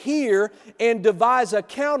can't hear and devise a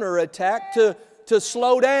counterattack to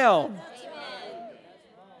slow down?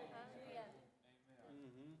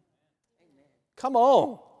 Come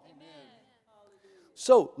on.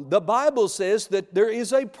 So the Bible says that there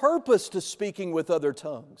is a purpose to speaking with other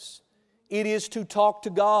tongues. It is to talk to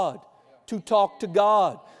God. To talk to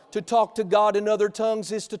God. To talk to God in other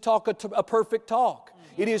tongues is to talk a perfect talk.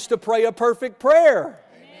 It is to pray a perfect prayer.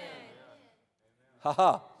 Ha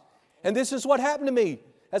ha. And this is what happened to me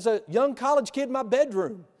as a young college kid in my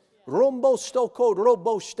bedroom. Rombo stoko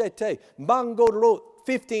robo stete. Mango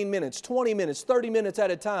 15 minutes, 20 minutes, 30 minutes at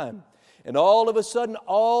a time. And all of a sudden,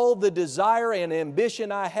 all the desire and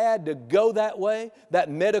ambition I had to go that way,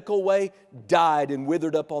 that medical way, died and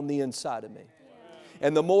withered up on the inside of me.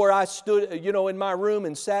 And the more I stood, in my room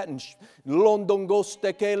and sat and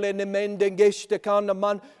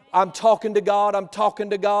I'm talking to God, I'm talking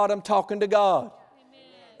to God, I'm talking to God.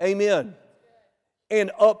 Amen.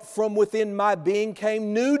 And up from within my being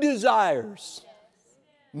came new desires,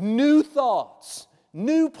 new thoughts,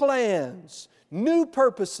 new plans, new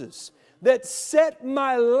purposes that set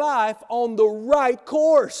my life on the right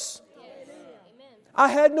course. I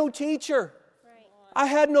had no teacher. I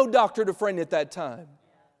had no doctor to friend at that time.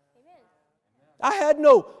 I had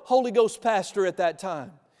no Holy Ghost pastor at that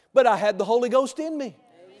time. But I had the Holy Ghost in me.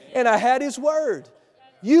 And I had His Word.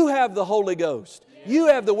 You have the Holy Ghost. You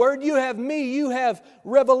have the Word. You have me. You have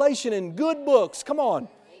revelation and good books. Come on.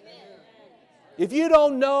 If you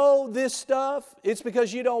don't know this stuff, it's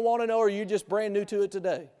because you don't want to know or you're just brand new to it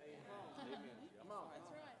today.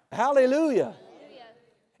 Hallelujah.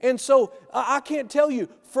 And so I can't tell you,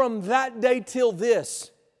 from that day till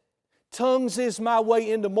this, tongues is my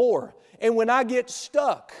way into more. And when I get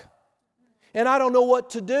stuck and I don't know what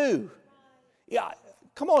to do,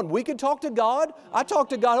 come on, we can talk to God. I talk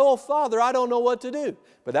to God, oh Father, I don't know what to do.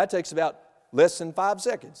 But that takes about less than 5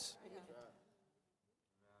 seconds.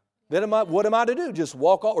 Then what am I to do? Just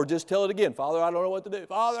walk off or just tell it again. Father, I don't know what to do.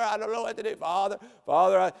 Father, I don't know what to do.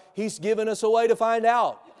 Father, He's given us a way to find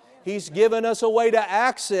out. He's given us a way to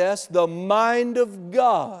access the mind of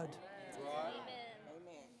God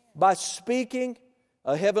by speaking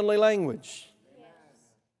a heavenly language.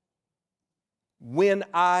 When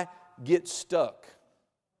I get stuck,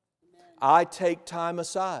 I take time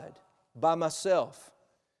aside by myself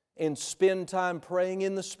and spend time praying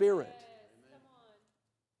in the Spirit.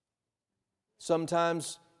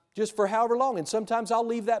 Sometimes just for however long, and sometimes I'll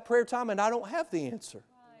leave that prayer time and I don't have the answer.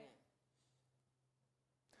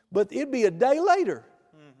 But it'd be a day later,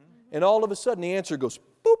 and all of a sudden the answer goes,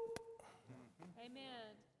 boop. Amen.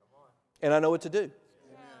 And I know what to do.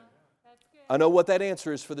 Yeah. That's good. I know what that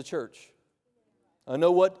answer is for the church. I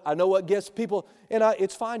know what gets people, and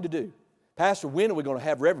it's fine to do. Pastor, when are we going to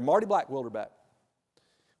have Reverend Marty Blackwelder back?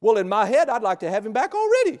 Well, in my head, I'd like to have him back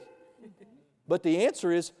already. But the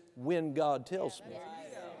answer is when God tells me.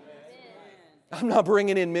 I'm not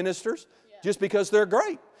bringing in ministers just because they're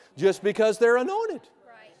great, just because they're anointed.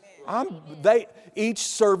 Each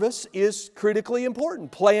service is critically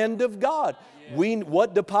important, planned of God.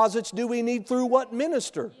 What deposits do we need through what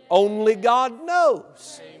minister? Only God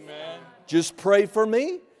knows. Amen. Just pray for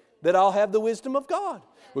me that I'll have the wisdom of God.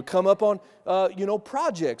 We'll come up on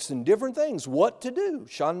projects and different things, what to do.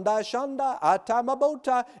 Shandai, atai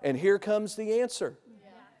mabotai, and here comes the answer.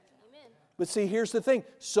 But see, here's the thing.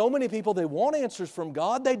 So many people, they want answers from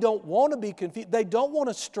God. They don't want to be confused. They don't want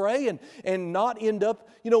to stray and not end up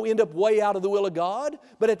way out of the will of God.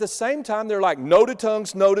 But at the same time, they're like, no to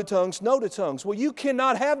tongues, no to tongues, no to tongues. Well, you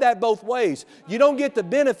cannot have that both ways. You don't get the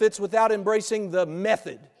benefits without embracing the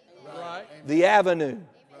method, the avenue.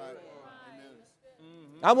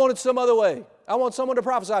 I want it some other way. I want someone to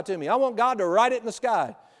prophesy to me. I want God to write it in the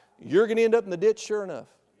sky. You're going to end up in the ditch sure enough.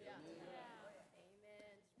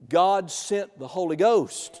 God sent the Holy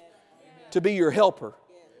Ghost to be your helper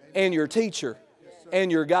and your teacher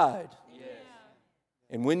and your guide.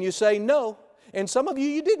 And when you say no, and some of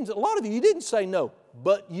you didn't, a lot of you didn't say no,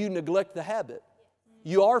 but you neglect the habit.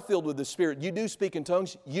 You are filled with the Spirit. You do speak in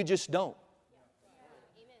tongues, you just don't.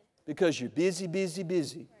 Because you're busy, busy,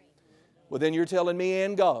 busy. Well, then you're telling me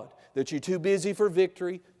and God that you're too busy for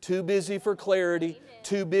victory, too busy for clarity,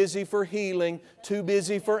 too busy for healing, too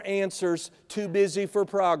busy for answers, too busy for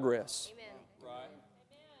progress.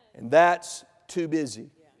 And that's too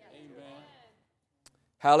busy.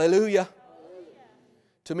 Hallelujah.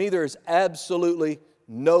 To me, there is absolutely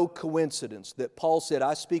no coincidence that Paul said,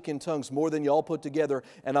 I speak in tongues more than you all put together,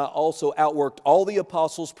 and I also outworked all the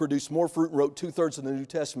apostles, produced more fruit, and wrote 2/3 of the New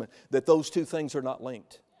Testament, that those two things are not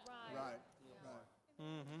linked. Right.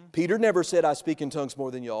 Peter never said, I speak in tongues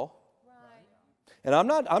more than y'all. And I'm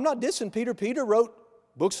not dissing Peter. Peter wrote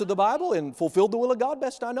books of the Bible and fulfilled the will of God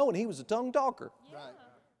best I know, and he was a tongue talker. Right.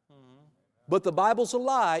 But the Bible's a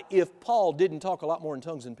lie if Paul didn't talk a lot more in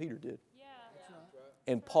tongues than Peter did.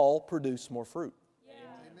 And Paul produced more fruit.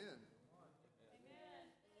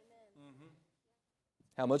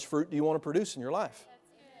 How much fruit do you want to produce in your life?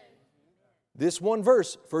 This one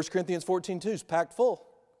verse, 1 Corinthians 14:2, is packed full.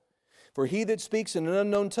 For he that speaks in an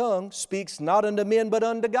unknown tongue speaks not unto men but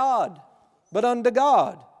unto God. But unto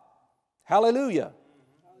God. Hallelujah.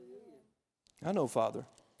 I know, Father.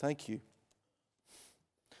 Thank you.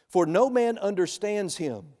 For no man understands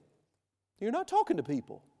him. You're not talking to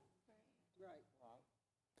people.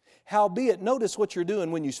 Howbeit, notice what you're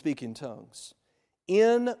doing when you speak in tongues.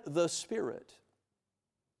 In the Spirit.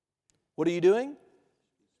 What are you doing?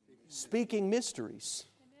 Speaking mysteries.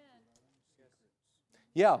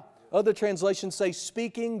 Yeah. Other translations say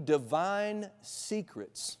speaking divine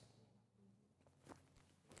secrets.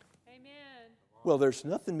 Amen. Well, there's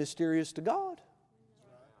nothing mysterious to God.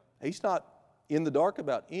 He's not in the dark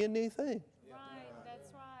about anything. Right.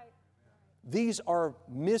 That's right. These are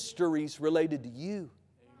mysteries related to you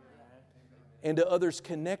and to others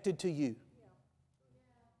connected to you.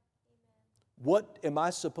 What am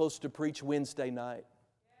I supposed to preach Wednesday night?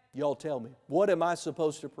 Y'all tell me. What am I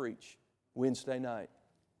supposed to preach Wednesday night?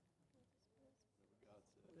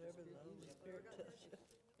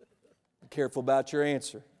 Be careful about your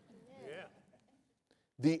answer.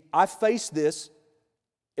 I face this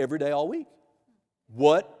every day all week.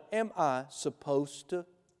 What am I supposed to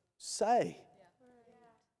say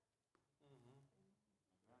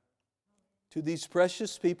to these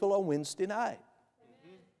precious people on Wednesday night?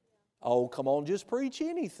 Oh, come on, just preach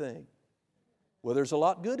anything. Well, there's a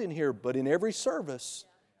lot good in here, but in every service,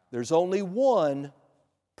 there's only one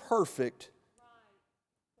perfect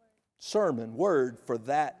sermon, word for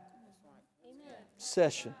that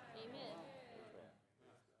session.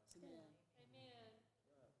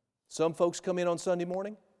 Some folks come in on Sunday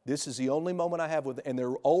morning. This is the only moment I have with them, and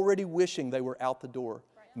they're already wishing they were out the door.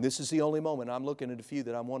 And this is the only moment. I'm looking at a few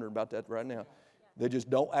that I'm wondering about that right now. They just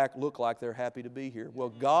don't look like they're happy to be here. Well,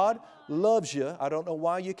 God loves you. I don't know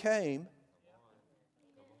why you came.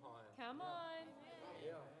 Come on.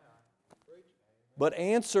 But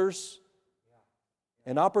answers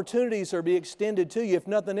and opportunities are being extended to you, if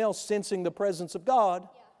nothing else, sensing the presence of God.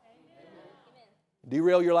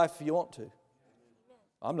 Derail your life if you want to.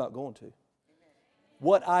 I'm not going to.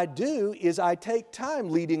 What I do is I take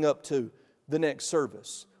time leading up to the next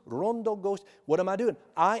service. Rondo Ghost. What am I doing?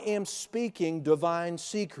 I am speaking divine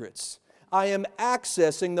secrets. I am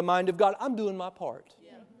accessing the mind of God. I'm doing my part.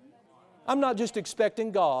 I'm not just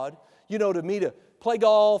expecting God, to play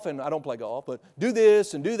golf, and I don't play golf, but do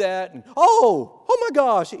this and do that. And oh my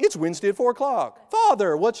gosh, it's Wednesday at 4 o'clock.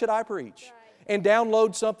 Father, what should I preach? And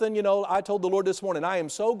download something. I told the Lord this morning, I am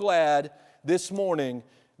so glad this morning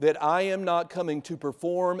that I am not coming to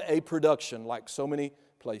perform a production like so many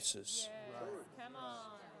places. Come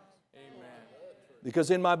on. Because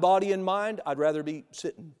in my body and mind, I'd rather be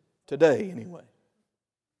sitting today anyway.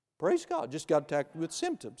 Praise God. Just got attacked with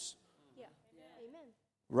symptoms. Yeah. Amen.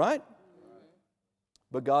 Right?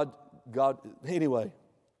 But God, anyway.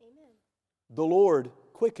 Amen. The Lord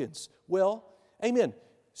quickens. Well, amen.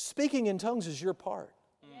 Speaking in tongues is your part.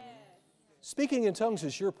 Speaking in tongues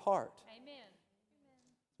is your part. Amen.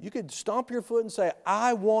 You could stomp your foot and say,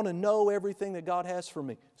 I want to know everything that God has for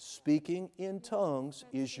me. Speaking in tongues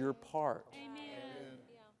is your part. Amen.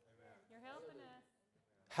 Yeah. You're helping us.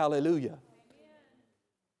 Hallelujah.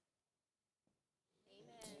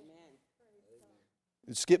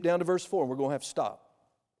 Let's skip down to verse 4, and we're going to have to stop.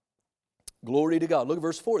 Glory to God. Look at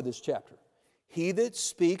verse 4 of this chapter. He that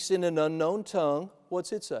speaks in an unknown tongue,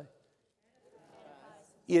 what's it say?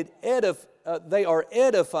 They are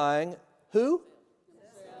edifying who?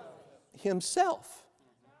 himself.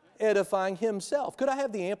 Edifying himself. Could I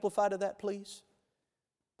have the Amplified of that, please?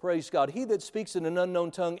 Praise God. He that speaks in an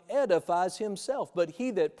unknown tongue edifies himself, but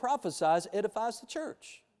he that prophesies edifies the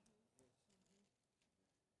church.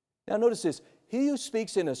 Now notice this. He who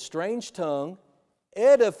speaks in a strange tongue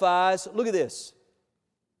edifies, look at this,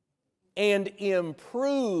 and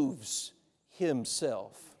improves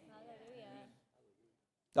himself.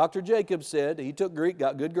 Dr. Jacobs said, he took Greek,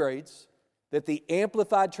 got good grades, that the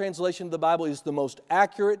Amplified translation of the Bible is the most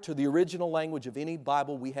accurate to the original language of any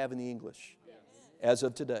Bible we have in the English as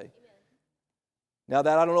of today. Now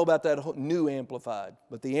that I don't know about that new Amplified,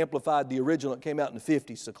 but the Amplified, the original, it came out in the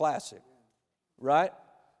 50s, the classic, right?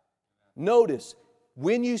 Notice,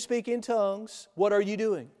 when you speak in tongues, what are you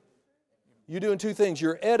doing? You're doing two things.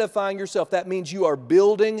 You're edifying yourself. That means you are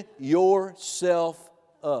building yourself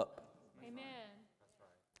up. Amen.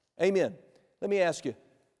 Amen. Let me ask you,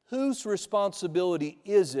 whose responsibility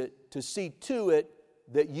is it to see to it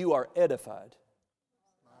that you are edified?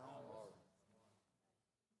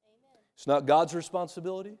 It's not God's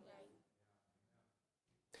responsibility.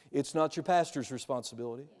 It's not your pastor's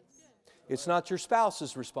responsibility. It's not your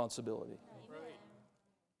spouse's responsibility.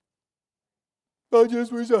 I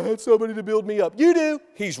just wish I had somebody to build me up. You do.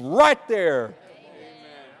 He's right there.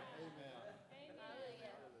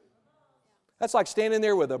 That's like standing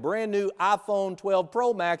there with a brand new iPhone 12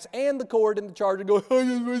 Pro Max and the cord and the charger going, I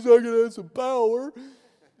just wish I could have some power.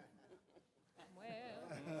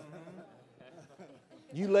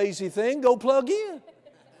 You lazy thing, go plug in.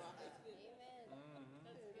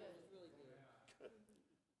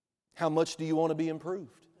 How much do you want to be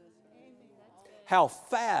improved? How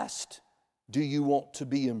fast do you want to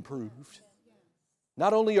be improved?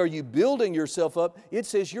 Not only are you building yourself up, it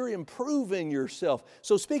says you're improving yourself.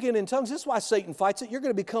 So speaking in tongues, this is why Satan fights it. You're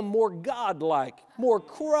going to become more God-like, more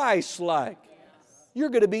Christ-like. You're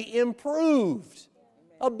going to be improved,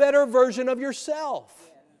 a better version of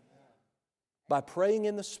yourself by praying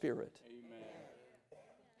in the Spirit.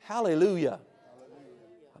 Hallelujah.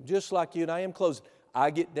 I'm just like you, and I am closing. I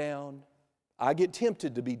get down. I get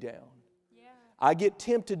tempted to be down. I get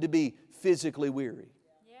tempted to be physically weary.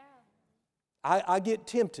 I get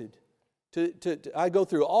tempted I go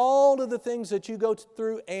through all of the things that you go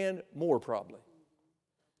through and more probably.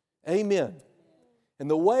 Amen. And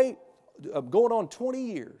the way, going on 20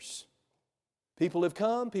 years, people have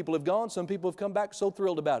come, people have gone, some people have come back so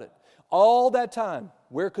thrilled about it. All that time,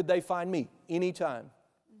 where could they find me? Anytime.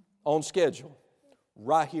 On schedule.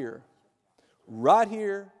 Right here. Right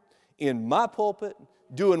here in my pulpit,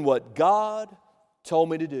 doing what God told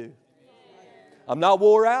me to do. I'm not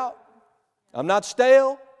wore out. I'm not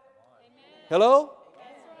stale. Hello?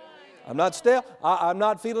 I'm not stale. I'm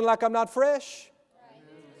not feeling like I'm not fresh.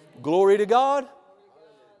 Glory to God.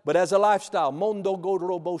 But as a lifestyle, mondo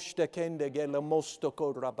godrobostekende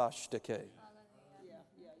gelamostokodrabasteke.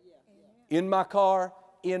 In my car,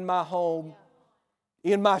 in my home,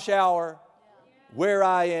 in my shower, where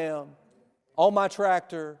I am, on my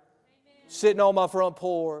tractor, sitting on my front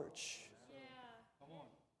porch,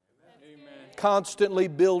 constantly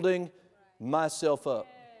building myself up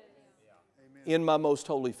in my most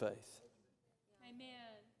holy faith.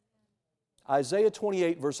 Isaiah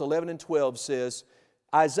 28 verse 11 and 12 says,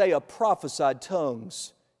 Isaiah prophesied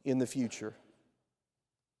tongues in the future.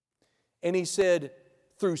 And he said,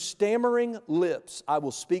 through stammering lips I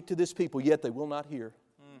will speak to this people, yet they will not hear.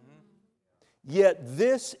 Yet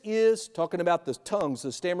this is, talking about the tongues,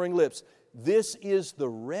 the stammering lips, this is the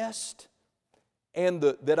rest and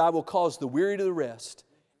that I will cause the weary to rest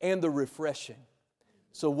and the refreshing.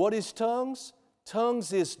 So what is tongues?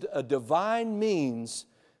 Tongues is a divine means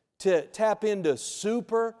to tap into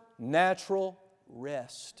supernatural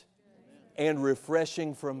rest and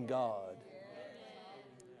refreshing from God.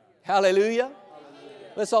 Hallelujah.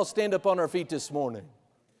 Let's all stand up on our feet this morning.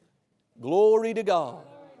 Glory to God.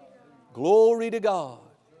 Glory to God.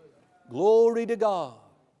 Glory to God.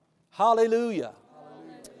 Hallelujah.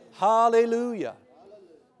 Hallelujah.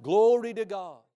 Glory to God.